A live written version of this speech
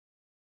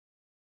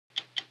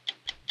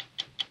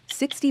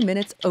60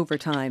 Minutes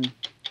Overtime.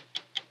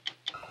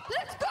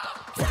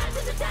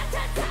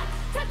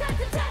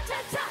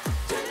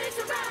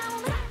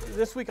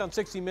 This week on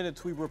 60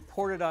 Minutes, we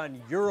reported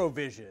on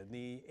Eurovision,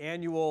 the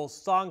annual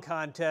song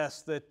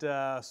contest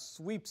that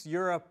sweeps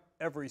Europe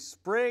every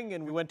spring,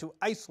 and we went to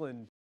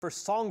Iceland for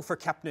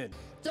Söngvakeppnin.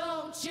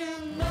 Don't you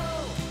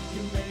know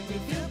you make me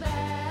feel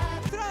bad?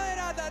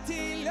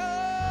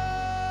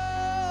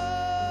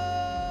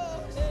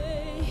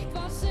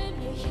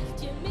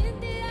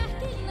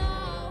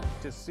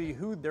 To see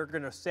who they're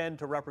going to send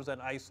to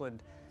represent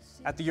Iceland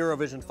at the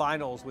Eurovision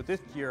finals, with this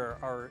year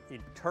are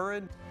in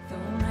Turin.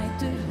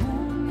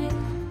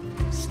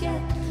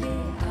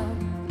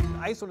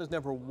 Iceland has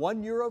never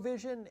won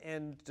Eurovision,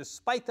 and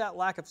despite that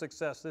lack of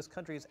success, this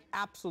country is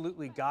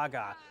absolutely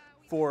gaga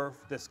for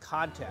this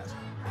contest.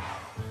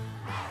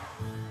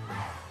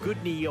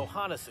 Gudni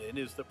Jóhannesson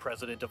is the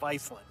president of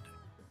Iceland.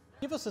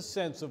 Give us a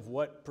sense of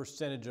what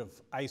percentage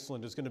of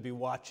Iceland is going to be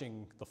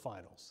watching the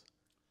finals.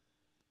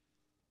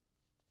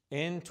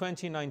 In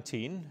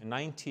 2019,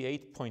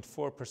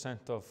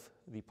 98.4% of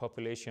the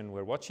population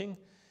were watching,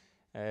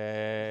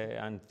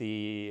 and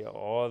the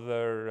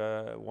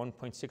other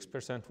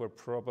 1.6% were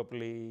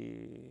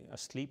probably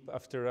asleep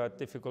after a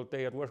difficult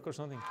day at work or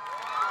something.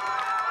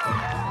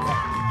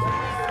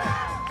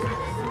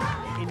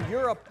 In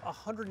Europe,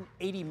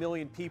 180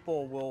 million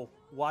people will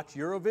watch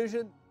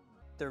Eurovision.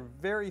 There are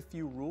very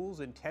few rules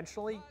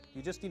intentionally.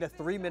 You just need a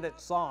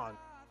 3-minute song.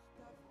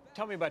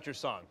 Tell me about your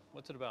song.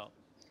 What's it about?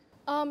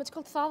 It's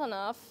called Þaðan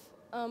af,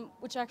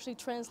 which actually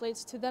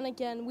translates to Then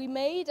Again. We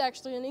made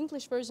actually an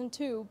English version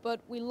too,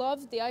 but we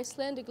loved the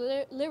Icelandic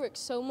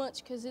lyrics so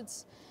much because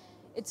it's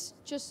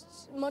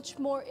just much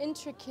more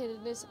intricate.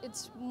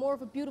 It's more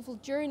of a beautiful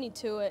journey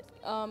to it.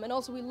 And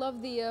also we love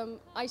the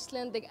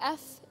Icelandic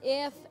F,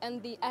 Ef,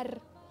 and the R.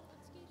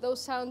 Those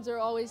sounds are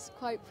always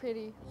quite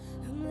pretty.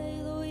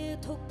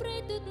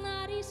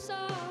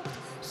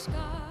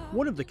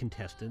 One of the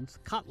contestants,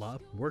 Katla,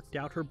 worked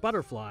out her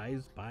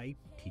butterflies by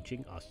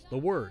teaching us the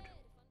word.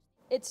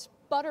 It's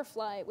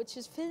butterfly, which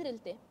is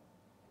fiðrildi.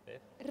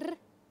 R.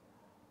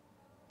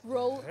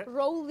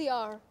 Roll the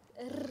R.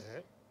 R.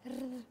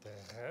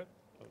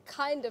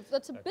 Kind of.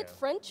 That's a bit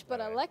French, but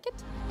I like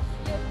it.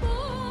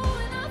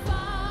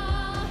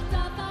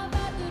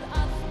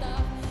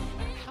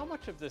 How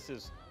much of this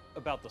is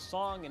about the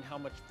song, and how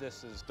much of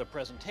this is the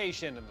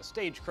presentation and the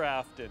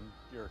stagecraft and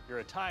your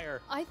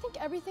attire? I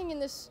think everything in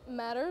this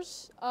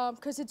matters,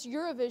 because it's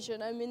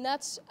Eurovision. I mean,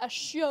 that's a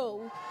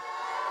show.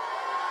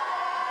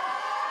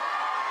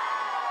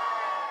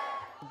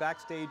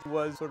 Backstage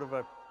was sort of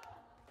a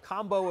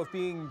combo of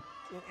being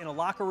in a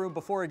locker room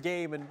before a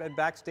game and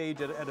backstage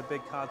at a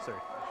big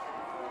concert.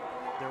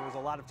 There was a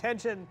lot of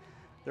tension,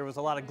 there was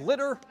a lot of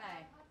glitter,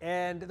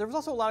 and there was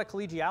also a lot of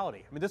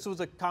collegiality. I mean, this was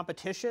a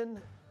competition,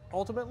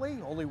 ultimately.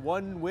 Only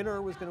one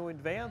winner was going to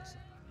advance,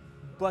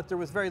 but there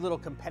was very little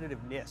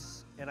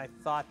competitiveness. And I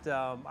thought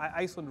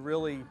Iceland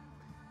really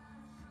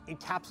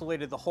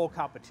encapsulated the whole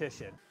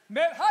competition.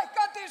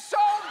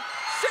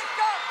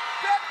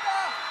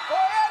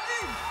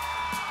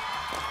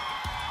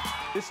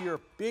 This year,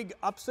 big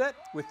upset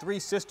with 3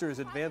 sisters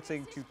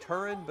advancing to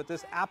Turin, but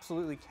this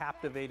absolutely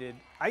captivated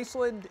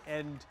Iceland,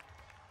 and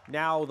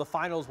now the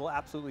finals will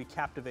absolutely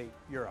captivate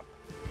Europe.